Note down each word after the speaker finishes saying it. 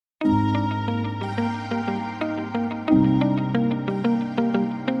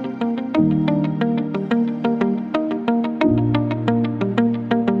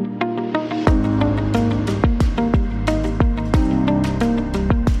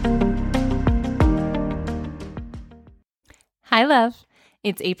Hi, love.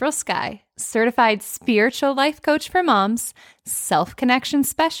 It's April Sky, certified spiritual life coach for moms, self-connection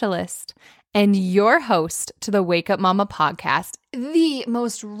specialist, and your host to the Wake Up Mama podcast, the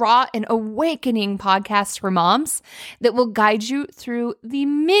most raw and awakening podcast for moms that will guide you through the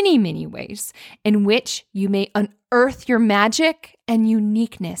many, many ways in which you may unearth your magic and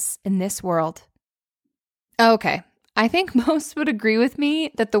uniqueness in this world. Okay, I think most would agree with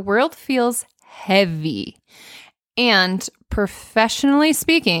me that the world feels heavy. And professionally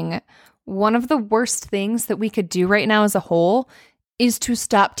speaking, one of the worst things that we could do right now as a whole is to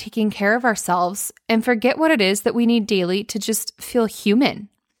stop taking care of ourselves and forget what it is that we need daily to just feel human.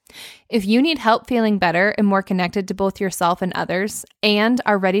 If you need help feeling better and more connected to both yourself and others and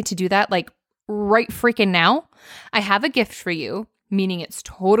are ready to do that like right freaking now, I have a gift for you, meaning it's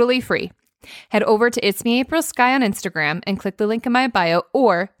totally free. Head over to It's Me April Sky on Instagram and click the link in my bio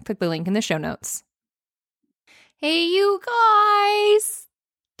or click the link in the show notes. Hey, you guys!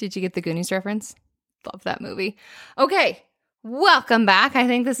 Did you get the Goonies reference? Love that movie. Okay, welcome back. I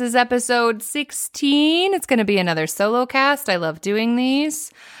think this is episode 16. It's going to be another solo cast. I love doing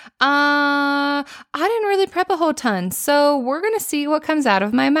these. I didn't really prep a whole ton, so we're going to see what comes out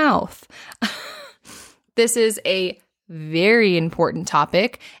of my mouth. This is a very important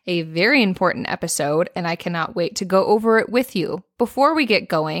topic, a very important episode, and I cannot wait to go over it with you. Before we get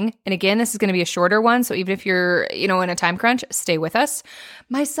going, and again, this is going to be a shorter one, so even if you're, in a time crunch, stay with us.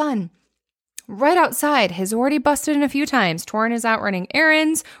 My son, right outside, has already busted in a few times. Torin is out running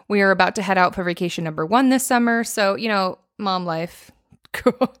errands. We are about to head out for vacation number 1 this summer, so, mom life.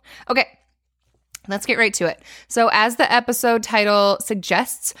 Cool. Okay. Let's get right to it. So as the episode title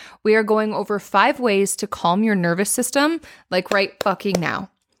suggests, we are going over 5 ways to calm your nervous system, like right fucking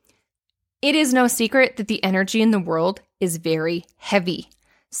now. It is no secret that the energy in the world is very heavy,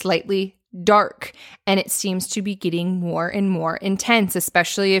 slightly dark, and it seems to be getting more and more intense,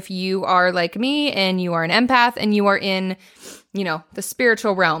 especially if you are like me and you are an empath and you are in, the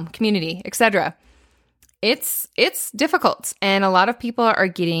spiritual realm, community, etc. It's difficult, and a lot of people are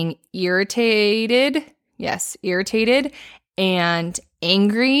getting irritated. Yes, irritated and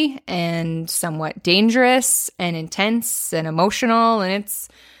angry and somewhat dangerous and intense and emotional, and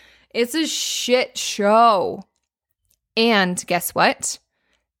it's a shit show. And guess what?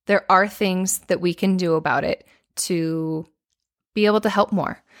 There are things that we can do about it to be able to help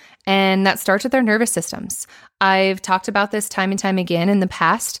more. And that starts with our nervous systems. I've talked about this time and time again in the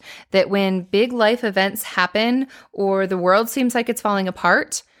past, that when big life events happen or the world seems like it's falling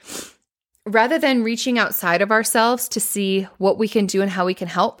apart, rather than reaching outside of ourselves to see what we can do and how we can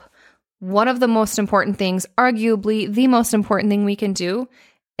help, one of the most important things, arguably the most important thing we can do,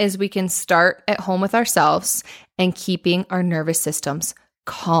 is we can start at home with ourselves and keeping our nervous systems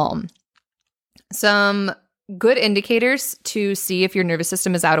calm. Some good indicators to see if your nervous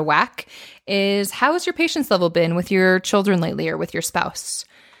system is out of whack is, how has your patience level been with your children lately or with your spouse?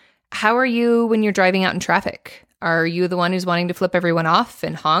 How are you when you're driving out in traffic? Are you the one who's wanting to flip everyone off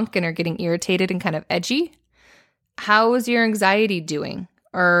and honk and are getting irritated and kind of edgy? How is your anxiety doing?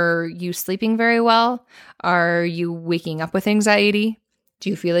 Are you sleeping very well? Are you waking up with anxiety? Do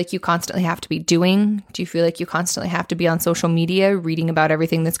you feel like you constantly have to be doing? Do you feel like you constantly have to be on social media reading about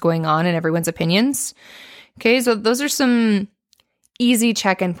everything that's going on and everyone's opinions? Okay, so those are some easy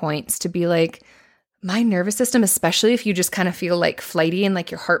check-in points to be like, my nervous system, especially if you just kind of feel like flighty and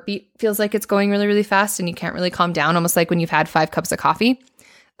like your heartbeat feels like it's going really, really fast and you can't really calm down, almost like when you've had 5 cups of coffee.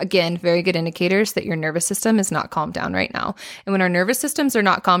 Again, very good indicators that your nervous system is not calmed down right now. And when our nervous systems are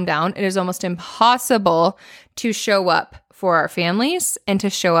not calmed down, it is almost impossible to show up for our families and to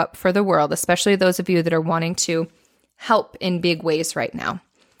show up for the world, especially those of you that are wanting to help in big ways right now.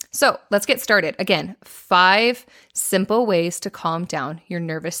 So let's get started. Again, 5 simple ways to calm down your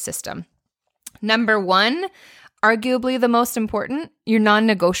nervous system. Number 1, arguably the most important, your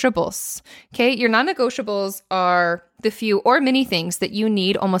non-negotiables. Okay, your non-negotiables are the few or many things that you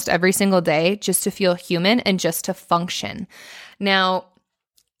need almost every single day just to feel human and just to function. Now,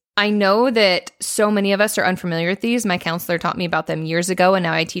 I know that so many of us are unfamiliar with these. My counselor taught me about them years ago, and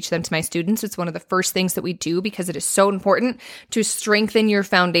now I teach them to my students. It's one of the first things that we do because it is so important to strengthen your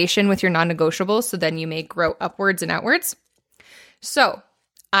foundation with your non-negotiables so then you may grow upwards and outwards. So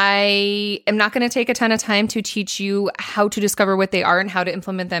I am not going to take a ton of time to teach you how to discover what they are and how to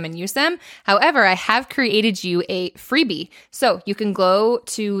implement them and use them. However, I have created you a freebie. So you can go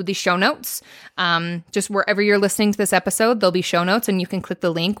to the show notes. Just wherever you're listening to this episode, there'll be show notes and you can click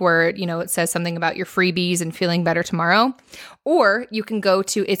the link where, it says something about your freebies and feeling better tomorrow. Or you can go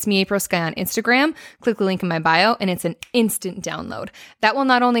to It's Me April Sky on Instagram, click the link in my bio, and it's an instant download. That will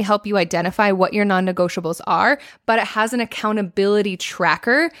not only help you identify what your non-negotiables are, but it has an accountability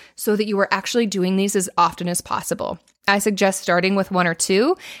tracker so that you are actually doing these as often as possible. I suggest starting with 1 or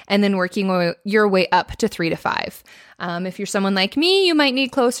 2 and then working your way up to 3 to 5. If you're someone like me, you might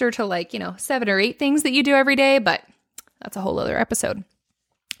need closer to 7 or 8 things that you do every day, but that's a whole other episode.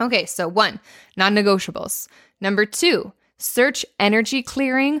 Okay, so 1, non-negotiables. Number 2, search energy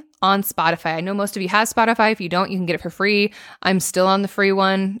clearing on Spotify. I know most of you have Spotify. If you don't, you can get it for free. I'm still on the free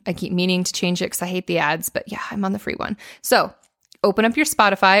one. I keep meaning to change it because I hate the ads, but yeah, I'm on the free one. So open up your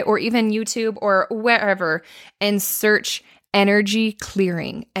Spotify or even YouTube or wherever and search energy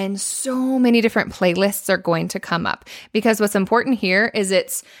clearing. And so many different playlists are going to come up because what's important here is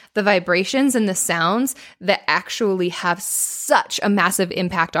it's the vibrations and the sounds that actually have such a massive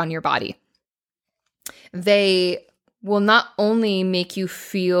impact on your body. They will not only make you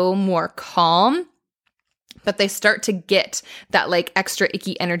feel more calm, but they start to get that extra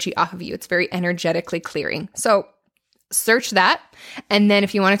icky energy off of you. It's very energetically clearing. So search that. And then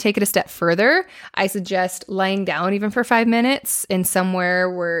if you want to take it a step further, I suggest lying down even for 5 minutes in somewhere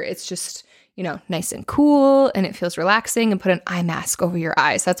where it's just, nice and cool and it feels relaxing, and put an eye mask over your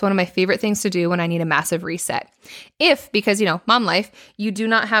eyes. That's one of my favorite things to do when I need a massive reset. Because, mom life, you do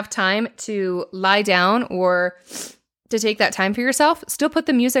not have time to lie down or to take that time for yourself, still put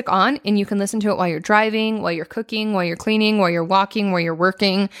the music on and you can listen to it while you're driving, while you're cooking, while you're cleaning, while you're walking, while you're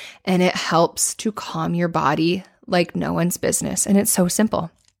working, and it helps to calm your body like no one's business. And it's so simple.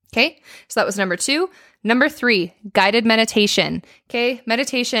 Okay, so that was number 2. Number 3, guided meditation. Okay,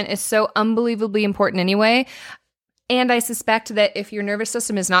 meditation is so unbelievably important anyway. And I suspect that if your nervous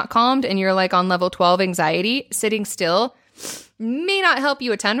system is not calmed and you're on level 12 anxiety, sitting still may not help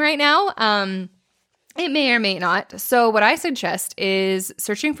you a ton right now. It may or may not. So what I suggest is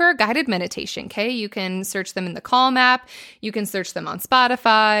searching for a guided meditation, okay? You can search them in the Calm app. You can search them on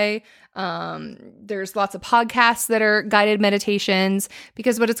Spotify. There's lots of podcasts that are guided meditations,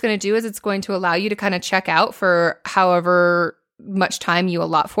 because what it's going to do is it's going to allow you to kind of check out for however much time you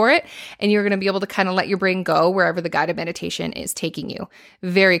allot for it. And you're going to be able to kind of let your brain go wherever the guided meditation is taking you.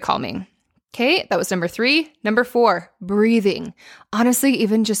 Very calming. Okay, that was number 3. Number 4, breathing. Honestly,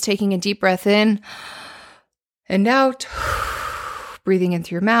 even just taking a deep breath in and out, breathing in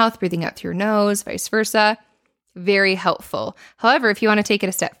through your mouth, breathing out through your nose, vice versa. Very helpful. However, if you want to take it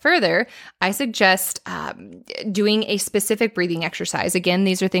a step further, I suggest doing a specific breathing exercise. Again,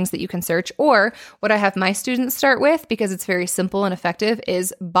 these are things that you can search, or what I have my students start with, because it's very simple and effective,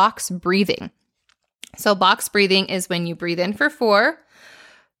 is box breathing. So box breathing is when you breathe in for 4,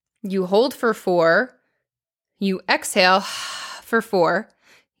 you hold for 4, you exhale for 4,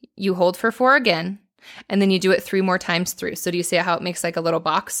 you hold for 4 again, and then you do it 3 more times through. So do you see how it makes a little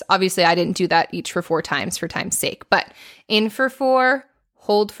box? Obviously, I didn't do that each for 4 times for time's sake, but in for 4,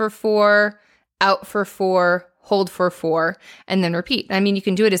 hold for 4, out for 4, hold for 4, and then repeat. I mean, you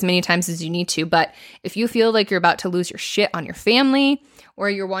can do it as many times as you need to, but if you feel like you're about to lose your shit on your family, or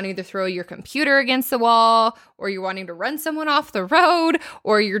you're wanting to throw your computer against the wall, or you're wanting to run someone off the road,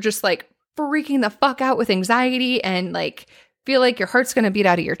 or you're just freaking the fuck out with anxiety and feel like your heart's going to beat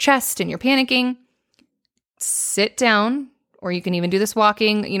out of your chest and you're panicking, sit down, or you can even do this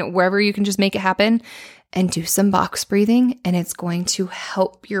walking, wherever you can just make it happen, and do some box breathing, and it's going to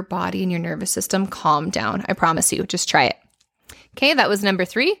help your body and your nervous system calm down. I promise you, just try it. Okay, that was number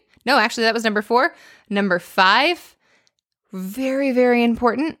 3. No, actually, that was number 4. Number 5, very, very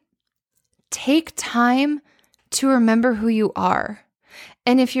important. Take time to remember who you are.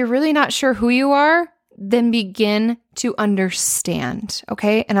 And if you're really not sure who you are, then begin to understand,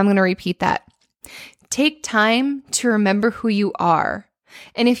 okay? And I'm going to repeat that. Take time to remember who you are.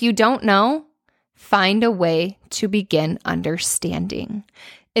 And if you don't know, find a way to begin understanding.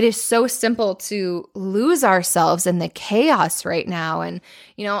 It is so simple to lose ourselves in the chaos right now. And,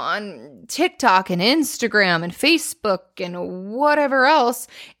 on TikTok and Instagram and Facebook and whatever else,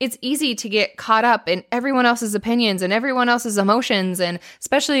 it's easy to get caught up in everyone else's opinions and everyone else's emotions. And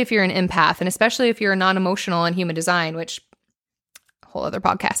especially if you're an empath, and especially if you're non-emotional in human design, which whole other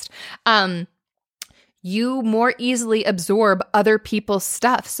podcast, you more easily absorb other people's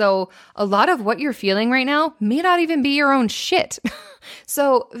stuff. So a lot of what you're feeling right now may not even be your own shit.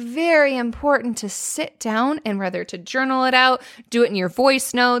 So very important to sit down and whether to journal it out, do it in your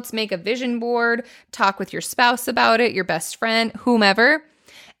voice notes, make a vision board, talk with your spouse about it, your best friend, whomever,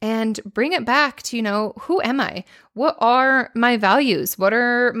 and bring it back to, who am I? What are my values? What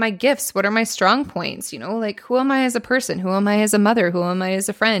are my gifts? What are my strong points? Who am I as a person? Who am I as a mother? Who am I as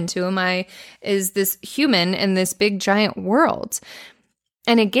a friend? Who am I as this human in this big giant world?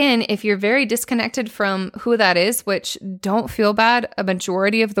 And again, if you're very disconnected from who that is, which don't feel bad, a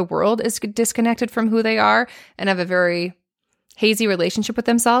majority of the world is disconnected from who they are and have a very hazy relationship with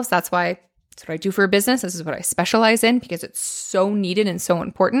themselves. That's why it's what I do for a business. This is what I specialize in because it's so needed and so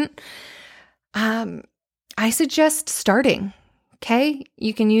important. I suggest starting. Okay.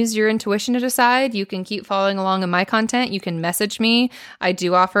 You can use your intuition to decide. You can keep following along in my content. You can message me. I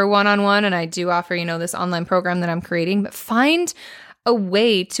do offer one-on-one and I do offer, this online program that I'm creating, but find a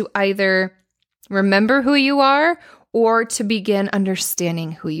way to either remember who you are or to begin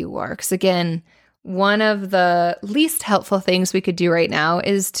understanding who you are. Because again, one of the least helpful things we could do right now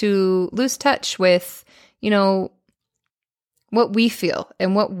is to lose touch with, what we feel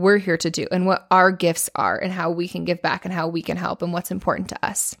and what we're here to do and what our gifts are and how we can give back and how we can help and what's important to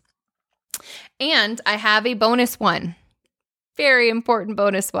us. And I have a bonus one, very important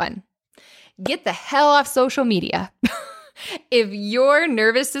bonus one. Get the hell off social media. If your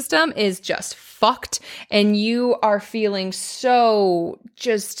nervous system is just fucked and you are feeling so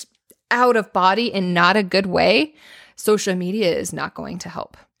just out of body in not a good way, social media is not going to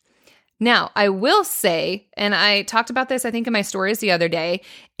help. Now, I will say, and I talked about this, I think, in my stories the other day,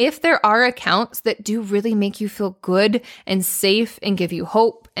 if there are accounts that do really make you feel good and safe and give you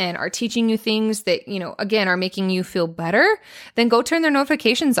hope and are teaching you things that, again, are making you feel better, then go turn their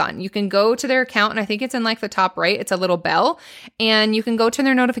notifications on. You can go to their account, and I think it's in the top right, it's a little bell, and you can go turn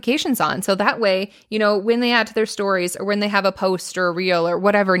their notifications on. So that way, when they add to their stories or when they have a post or a reel or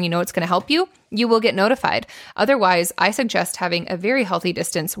whatever, and it's going to help you, you will get notified. Otherwise, I suggest having a very healthy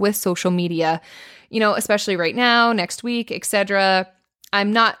distance with social media, especially right now, next week, etc.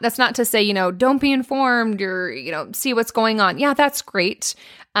 That's not to say, don't be informed or, see what's going on. Yeah, that's great.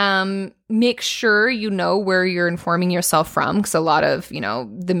 Make sure you know where you're informing yourself from, because a lot of,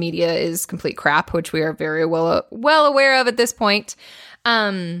 the media is complete crap, which we are very well aware of at this point.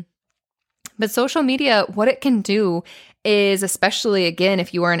 But social media, what it can do is, especially again,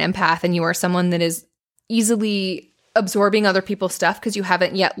 if you are an empath and you are someone that is easily absorbing other people's stuff because you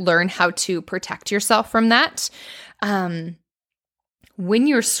haven't yet learned how to protect yourself from that. When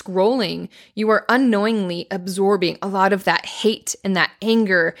you're scrolling, you are unknowingly absorbing a lot of that hate and that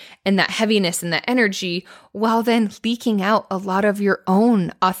anger and that heaviness and that energy, while then leaking out a lot of your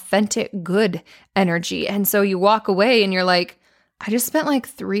own authentic good energy. And so you walk away and you're like, I just spent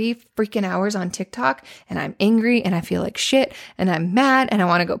 3 freaking hours on TikTok and I'm angry and I feel like shit and I'm mad and I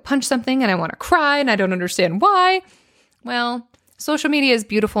want to go punch something and I want to cry and I don't understand why. Well, social media is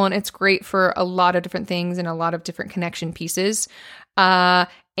beautiful and it's great for a lot of different things and a lot of different connection pieces.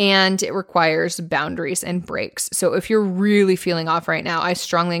 And it requires boundaries and breaks. So if you're really feeling off right now, I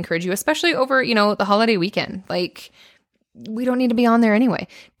strongly encourage you, especially over, the holiday weekend, we don't need to be on there anyway.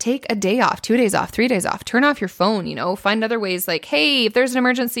 Take a day off, 2 days off, 3 days off, turn off your phone, find other ways hey, if there's an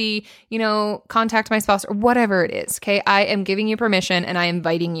emergency, contact my spouse or whatever it is. Okay. I am giving you permission and I am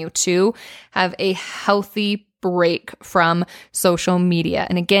inviting you to have a healthy break from social media.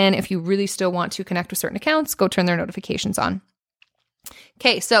 And again, if you really still want to connect with certain accounts, go turn their notifications on.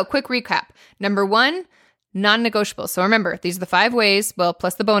 Okay. So quick recap. Number 1, non-negotiable. So remember, these are the 5 ways,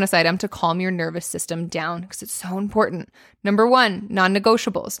 plus the bonus item, to calm your nervous system down because it's so important. Number 1,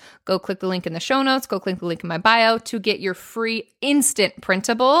 non-negotiables. Go click the link in the show notes. Go click the link in my bio to get your free instant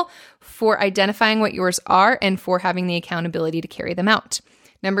printable for identifying what yours are and for having the accountability to carry them out.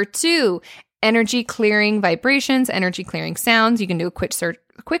 Number 2, energy clearing vibrations, energy clearing sounds. You can do a quick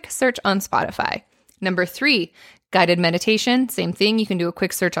search on Spotify. Number 3, guided meditation, same thing. You can do a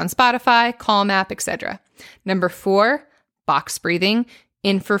quick search on Spotify, Calm app, etc. Number 4, box breathing.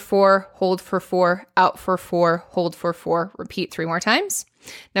 In for 4, hold for 4, out for 4, hold for 4, repeat 3 more times.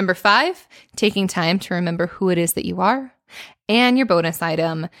 Number 5, taking time to remember who it is that you are. And your bonus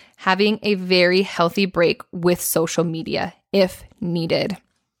item, having a very healthy break with social media if needed.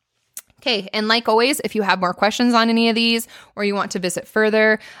 Okay, and like always, if you have more questions on any of these or you want to visit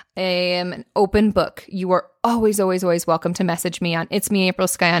further, I am an open book. You are always welcome to message me on It's Me April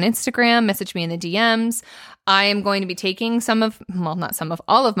Sky on Instagram, message me in the DMs. I am going to be taking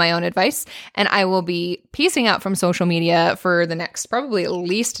all of my own advice, and I will be piecing out from social media for the next probably at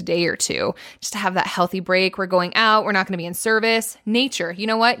least a day or 2, just to have that healthy break. We're going out. We're not going to be in service. Nature. You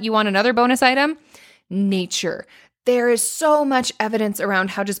know what? You want another bonus item? Nature. there is so much evidence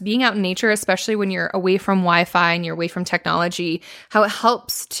around how just being out in nature, especially when you're away from Wi-Fi and you're away from technology, how it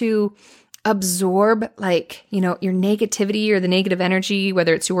helps to absorb your negativity or the negative energy,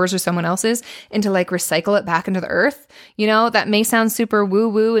 whether it's yours or someone else's, and to recycle it back into the earth. That may sound super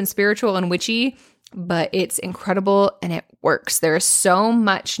woo-woo and spiritual and witchy, but it's incredible and it works. There is so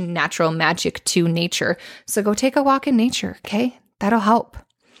much natural magic to nature. So go take a walk in nature, okay? That'll help.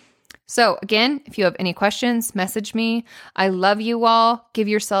 So again, if you have any questions, message me. I love you all. Give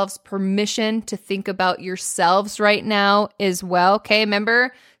yourselves permission to think about yourselves right now as well. Okay,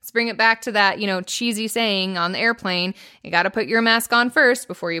 remember, let's bring it back to that, cheesy saying on the airplane. You got to put your mask on first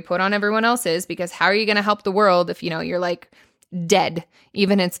before you put on everyone else's, because how are you going to help the world if, you're dead,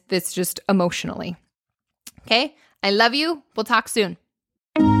 even if it's just emotionally. Okay, I love you. We'll talk soon.